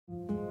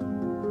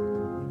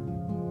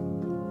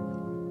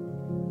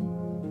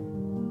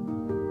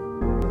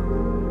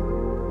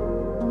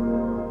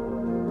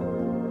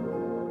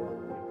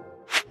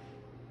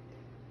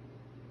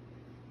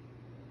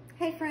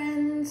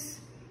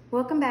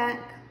welcome back.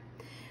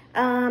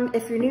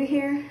 If you're new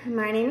here,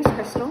 my name is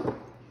Crystal,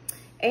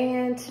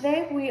 and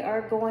today we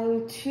are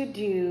going to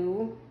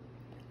do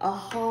a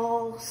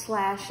haul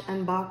slash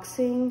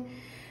unboxing.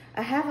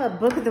 I have a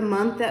book of the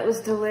month that was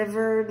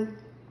delivered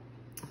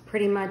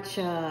pretty much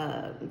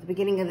the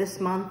beginning of this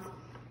month.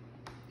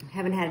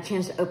 Haven't had a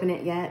chance to open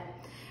it yet.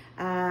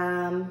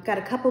 Got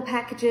a couple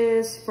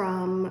packages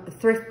from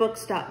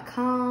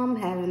thriftbooks.com.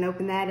 Haven't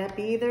opened that up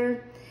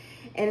either.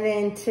 And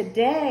then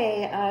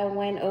today I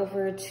went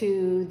over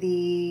to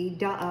the,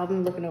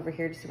 I'm looking over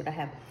here to see what I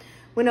have.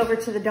 Went over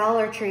to the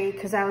Dollar Tree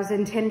because I was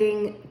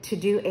intending to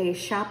do a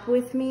shop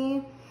with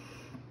me.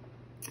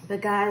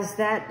 But guys,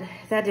 that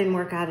didn't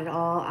work out at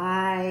all.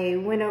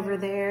 I went over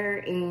there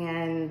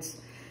and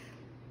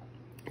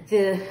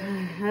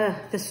the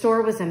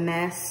store was a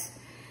mess.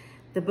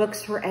 The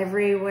books were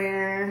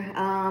everywhere.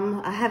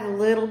 I have a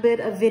little bit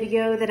of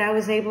video that I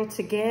was able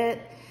to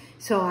get,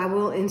 so I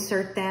will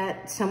insert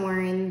that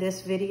somewhere in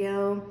this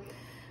video.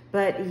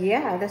 But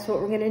yeah, that's what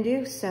we're gonna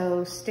do,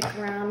 so stick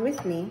around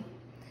with me.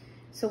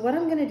 So what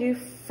I'm gonna do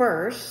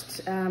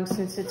first,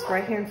 since it's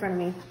right here in front of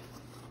me,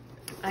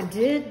 I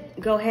did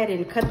go ahead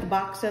and cut the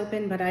box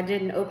open, but I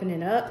didn't open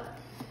it up.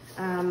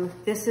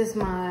 This is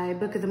my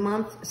Book of the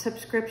Month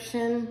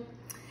subscription.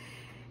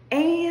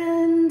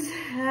 And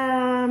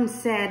I'm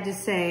sad to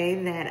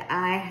say that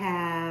I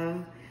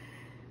have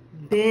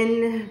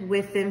been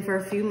with them for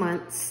a few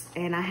months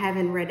and I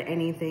haven't read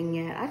anything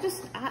yet.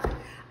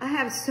 I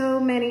have so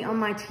many on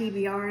my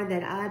TBR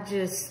that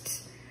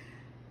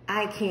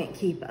I can't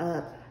keep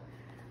up.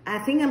 I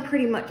think I'm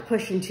pretty much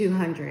pushing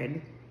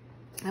 200.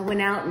 I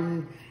went out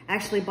and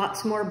actually bought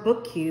some more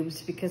book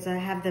cubes because I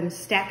have them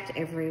stacked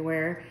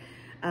everywhere.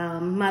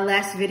 My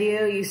last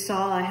video you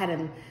saw, I had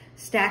them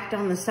stacked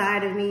on the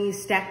side of me,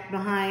 stacked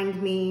behind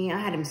me. I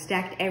had them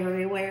stacked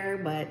everywhere,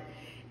 but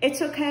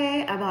it's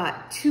okay. I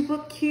bought 2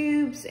 book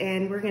cubes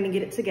and we're gonna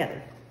get it together.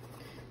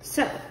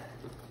 So,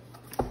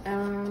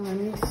 let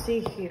me see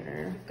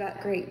here.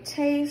 Got Great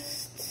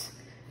Taste.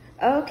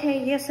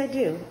 Okay, yes I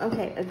do.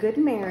 Okay, A Good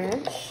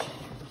Marriage.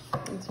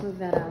 Let's move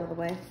that out of the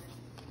way.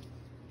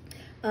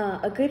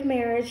 A Good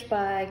Marriage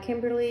by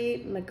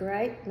Kimberly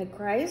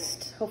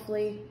McGraist.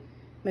 Hopefully,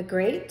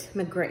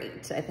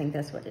 McGrate, I think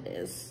that's what it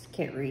is.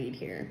 Can't read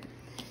here.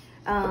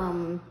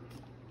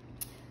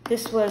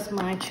 This was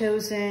my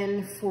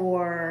chosen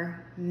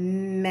for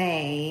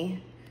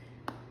May.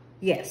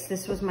 Yes,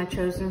 this was my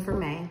chosen for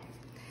May.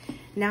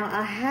 Now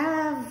I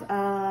have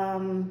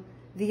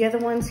the other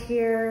ones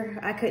here.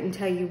 I couldn't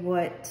tell you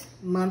what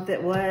month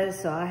it was,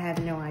 so I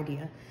have no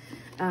idea.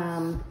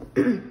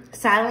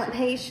 Silent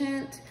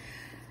Patient.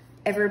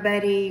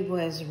 Everybody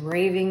was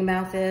raving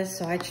about this,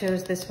 so I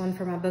chose this one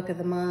for my book of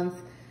the month.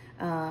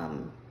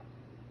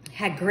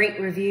 Had great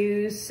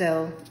reviews,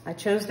 so I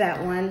chose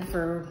that one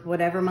for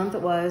whatever month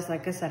it was.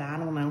 Like I said, I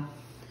don't know.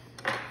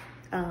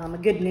 A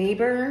Good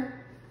Neighbor,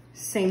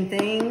 same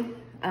thing.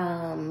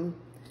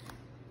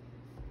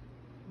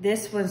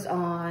 This was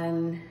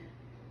on,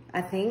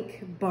 I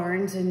think,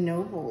 Barnes &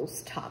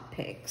 Noble's top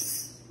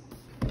picks.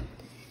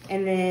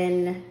 And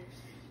then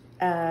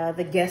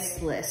the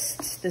Guest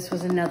List. This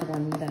was another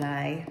one that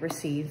I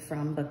received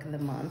from Book of the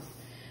Month.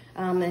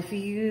 If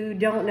you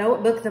don't know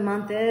what Book of the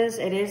Month is,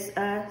 it is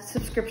a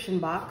subscription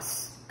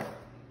box,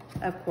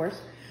 of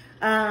course.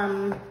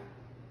 I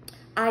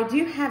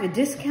do have a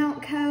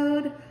discount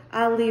code.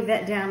 I'll leave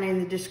that down in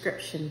the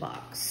description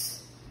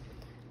box.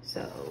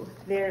 So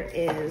there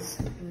is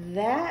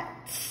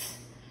that.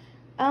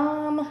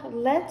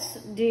 Let's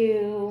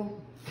do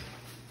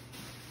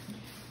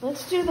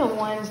the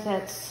ones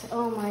that's,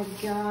 oh my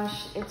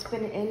gosh, it's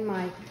been in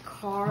my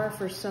car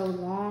for so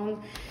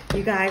long.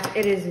 You guys,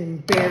 it is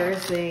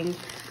embarrassing.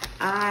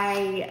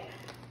 I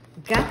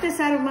got this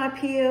out of my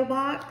P.O.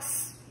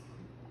 box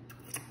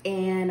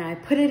and I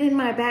put it in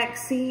my back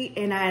seat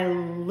and I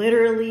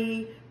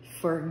literally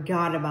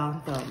forgot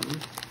about them.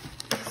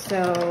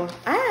 So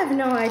I have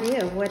no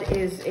idea what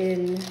is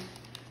in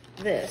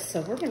this.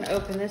 So we're gonna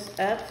open this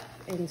up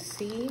and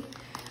see.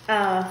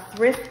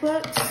 Thrift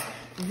Books.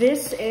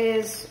 This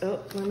is, oh,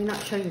 let me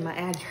not show you my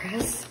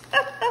address.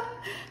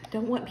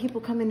 Don't want people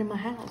coming to my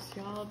house,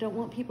 y'all. Don't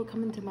want people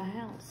coming to my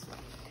house.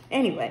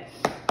 Anyway,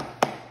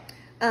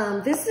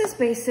 this is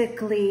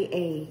basically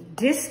a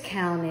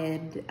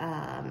discounted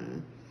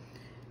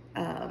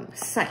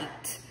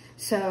site.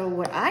 So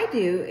what I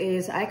do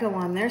is I go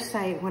on their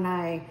site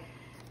when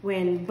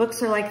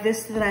books are like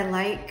this that I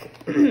like,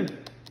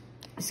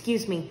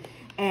 excuse me,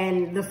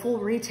 and the full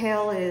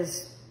retail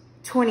is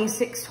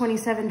 $26,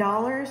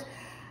 $27.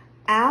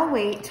 I'll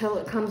wait till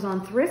it comes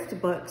on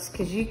Thrift Books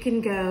because you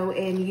can go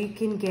and you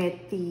can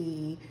get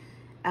the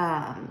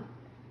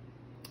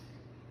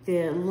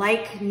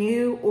like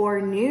new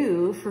or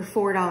new for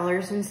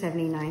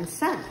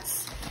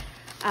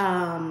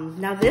 $4.79.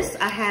 Now this,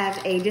 I have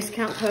a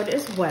discount code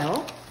as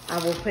well. I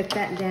will put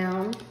that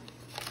down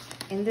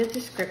in the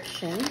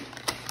description.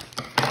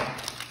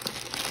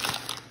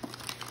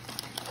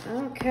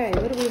 Okay,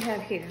 what do we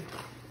have here?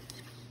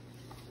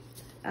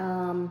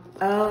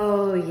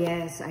 Oh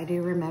yes, I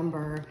do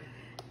remember.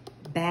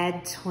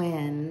 Bad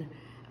Twin.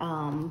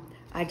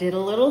 I did a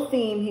little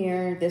theme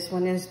here. This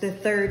one is the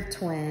third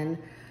twin.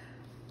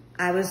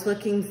 I was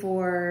looking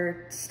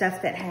for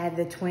stuff that had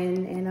the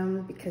twin in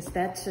them because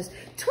that's just,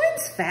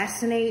 twins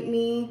fascinate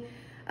me.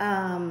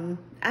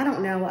 I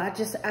don't know,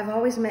 I've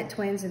always met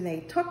twins and they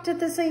talked at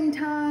the same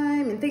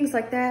time and things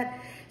like that.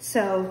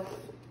 So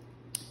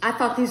I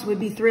thought these would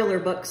be thriller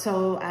books,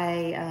 so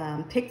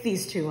I picked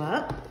these two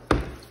up.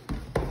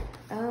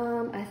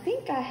 I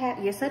think I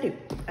have, yes I do.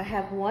 I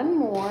have one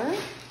more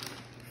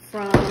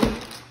from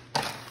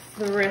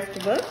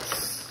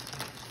ThriftBooks.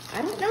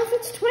 I don't know if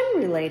it's twin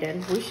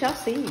related. We shall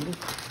see.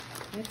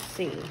 Let's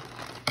see.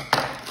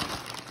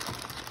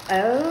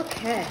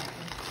 Okay.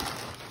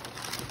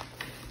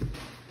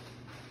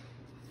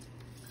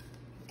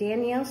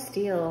 Danielle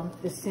Steele,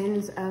 The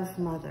Sins of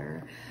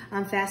Mother.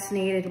 I'm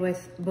fascinated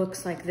with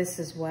books like this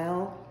as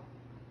well.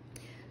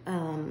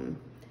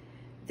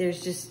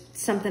 There's just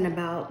something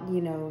about, you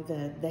know,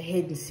 the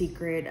hidden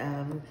secret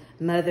of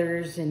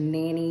mothers and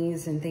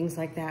nannies and things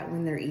like that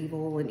when they're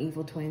evil and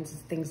evil twins and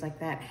things like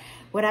that.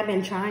 What I've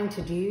been trying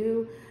to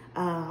do,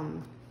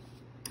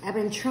 I've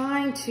been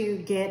trying to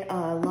get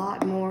a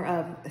lot more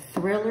of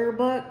thriller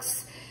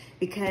books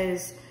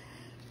because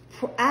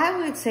I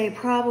would say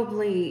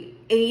probably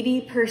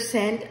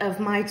 80% of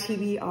my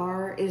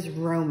TBR is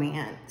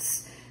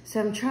romance. So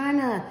I'm trying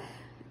to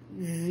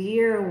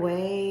steer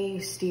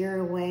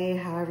away,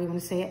 however you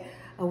want to say it,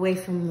 away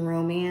from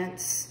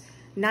romance.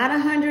 Not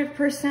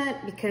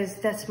 100% because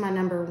that's my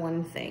number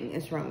one thing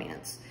is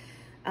romance.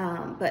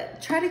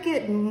 But try to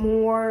get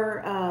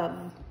more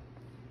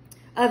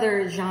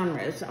other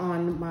genres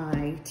on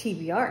my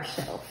TBR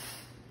shelf.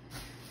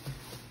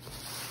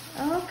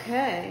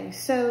 Okay,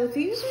 so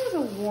these are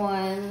the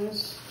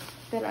ones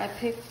that I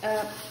picked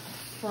up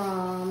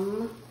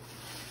from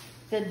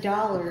the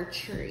Dollar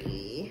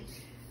Tree.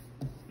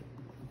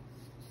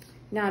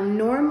 Now,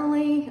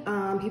 normally,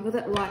 people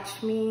that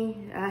watch me,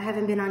 I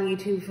haven't been on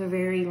YouTube for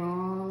very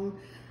long,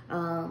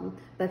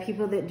 but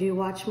people that do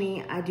watch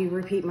me, I do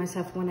repeat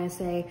myself when I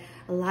say,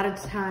 a lot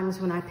of times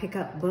when I pick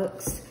up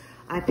books,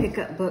 I pick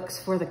up books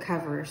for the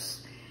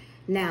covers.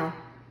 Now,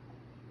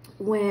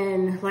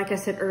 like I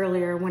said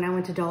earlier, when I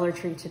went to Dollar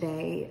Tree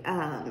today,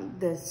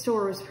 the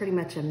store was pretty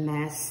much a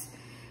mess.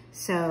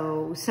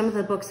 So some of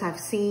the books I've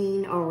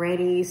seen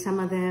already,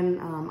 some of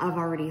them I've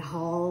already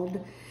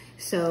hauled.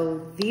 So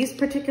these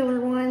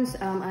particular ones,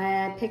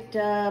 I picked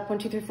up 1,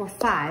 2, 3, 4,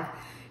 5.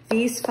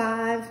 These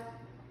 5,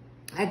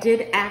 I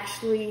did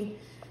actually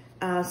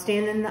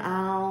stand in the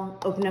aisle,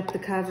 open up the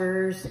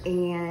covers,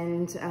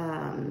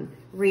 and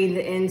read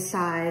the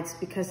insides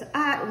because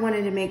I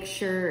wanted to make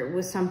sure it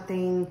was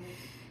something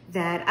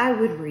that I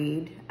would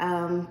read.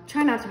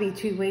 Try not to be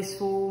too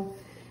wasteful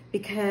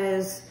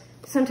because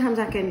sometimes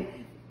I can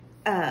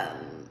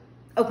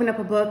open up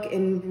a book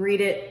and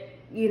read it,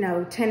 you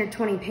know, 10 or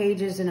 20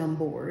 pages and I'm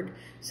bored.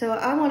 So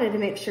I wanted to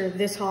make sure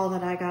this haul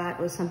that I got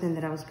was something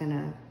that I was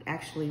gonna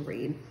actually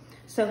read.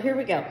 So here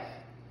we go.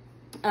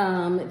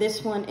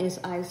 This one is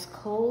Ice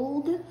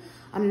Cold.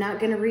 I'm not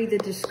gonna read the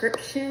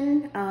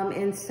description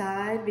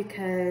inside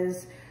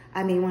because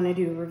I may wanna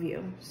do a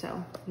review.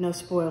 So no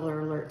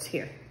spoiler alerts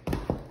here.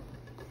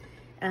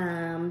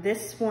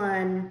 This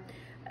one,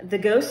 The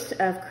Ghost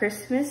of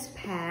Christmas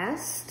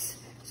Past.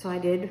 So I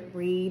did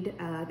read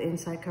the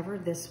inside cover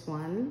of this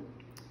one.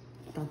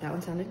 Thought that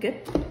one sounded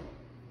good.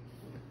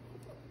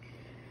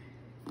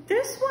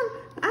 This one,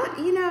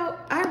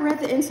 I read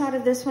the inside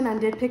of this one. I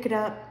did pick it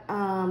up.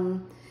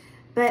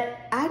 But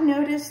I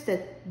noticed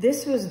that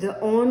this was the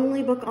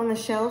only book on the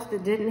shelf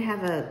that didn't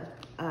have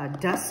a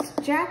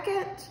dust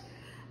jacket.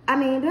 I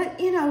mean, but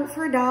you know,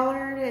 for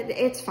 $1,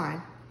 it's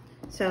fine.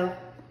 So,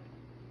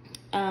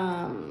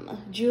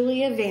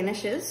 Julia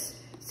Vanishes.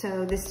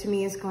 So this to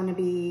me is going to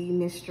be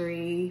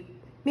mystery,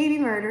 maybe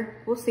murder.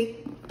 We'll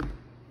see.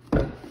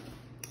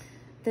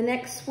 The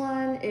next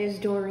one is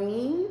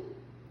Doreen.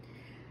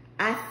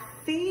 I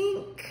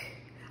think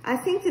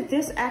that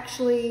this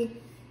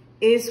actually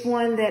is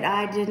one that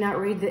I did not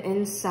read the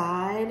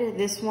inside.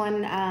 This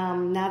one,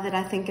 now that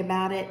I think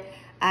about it,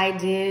 I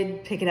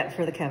did pick it up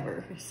for the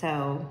cover.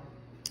 So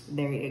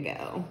there you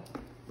go.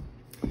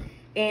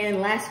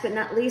 And last but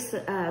not least,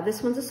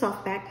 this one's a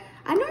softback.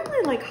 I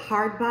normally like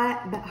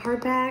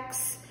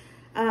hardbacks.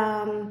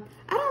 I don't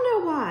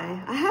know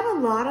why. I have a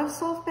lot of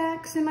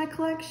softbacks in my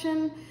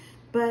collection,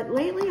 but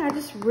lately I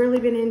just really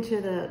been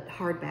into the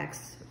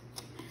hardbacks.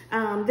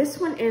 This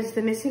one is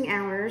The Missing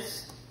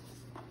Hours.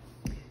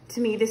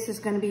 To me, this is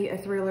going to be a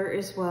thriller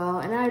as well,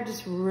 and I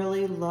just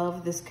really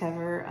love this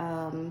cover.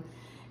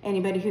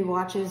 Anybody who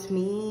watches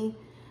me,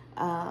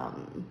 I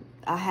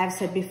have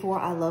said before,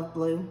 I love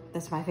blue.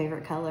 That's my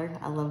favorite color.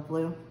 I love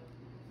blue.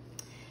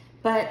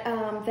 But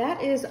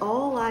that is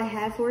all I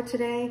have for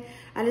today.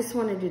 I just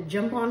wanted to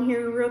jump on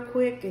here real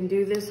quick and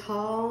do this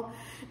haul.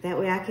 That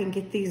way I can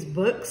get these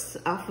books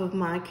off of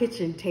my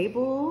kitchen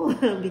table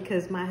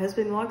because my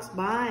husband walks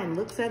by and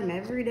looks at them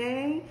every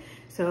day.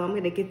 So I'm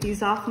gonna get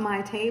these off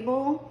my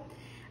table,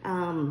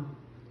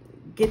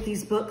 get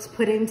these books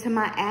put into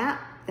my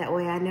app. That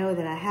way I know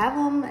that I have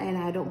them and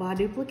I don't buy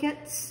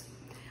duplicates.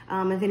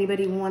 If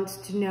anybody wants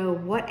to know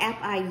what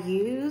app I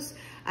use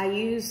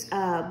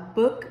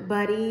Book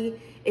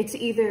Buddy. It's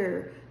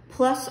either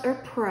Plus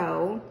or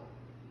Pro.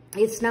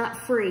 It's not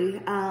free.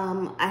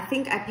 I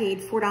think I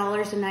paid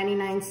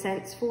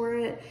 $4.99 for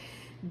it,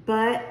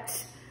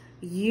 but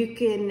you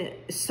can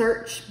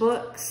search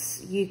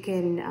books. You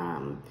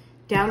can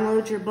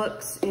download your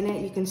books in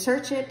it. You can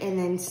search it and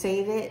then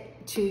save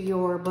it to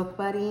your Book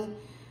Buddy.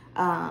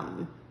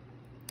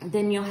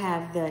 Then you'll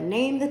have the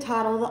name, the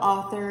title, the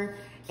author,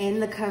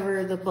 and the cover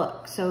of the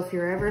book. So if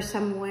you're ever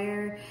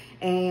somewhere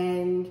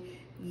and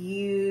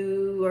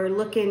you are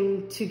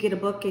looking to get a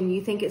book and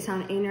you think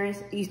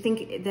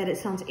that it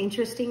sounds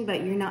interesting,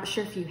 but you're not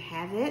sure if you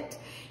have it,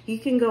 you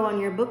can go on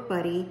your Book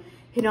Buddy,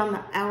 hit on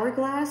the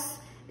hourglass,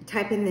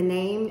 type in the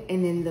name,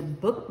 and then the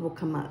book will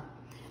come up.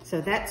 So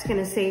that's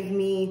gonna save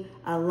me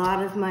a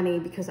lot of money,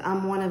 because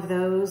I'm one of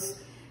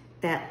those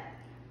that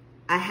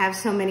I have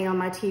so many on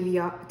my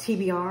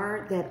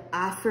TBR that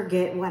I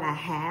forget what I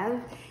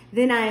have.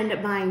 Then I end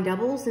up buying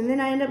doubles, and then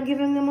I end up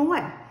giving them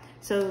away.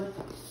 So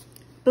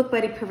Book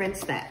Buddy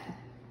prevents that.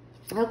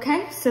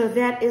 Okay, so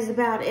that is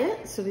about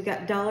it. So we've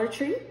got Dollar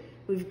Tree,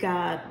 we've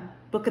got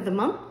Book of the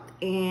Month,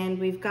 and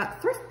we've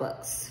got Thrift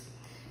Books.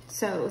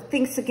 So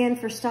thanks again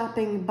for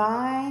stopping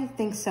by.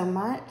 Thanks so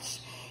much.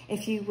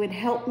 If you would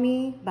help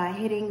me by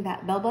hitting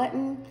that bell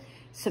button,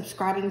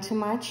 subscribing to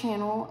my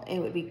channel, it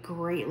would be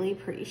greatly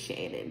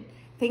appreciated.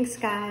 Thanks,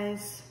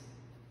 guys.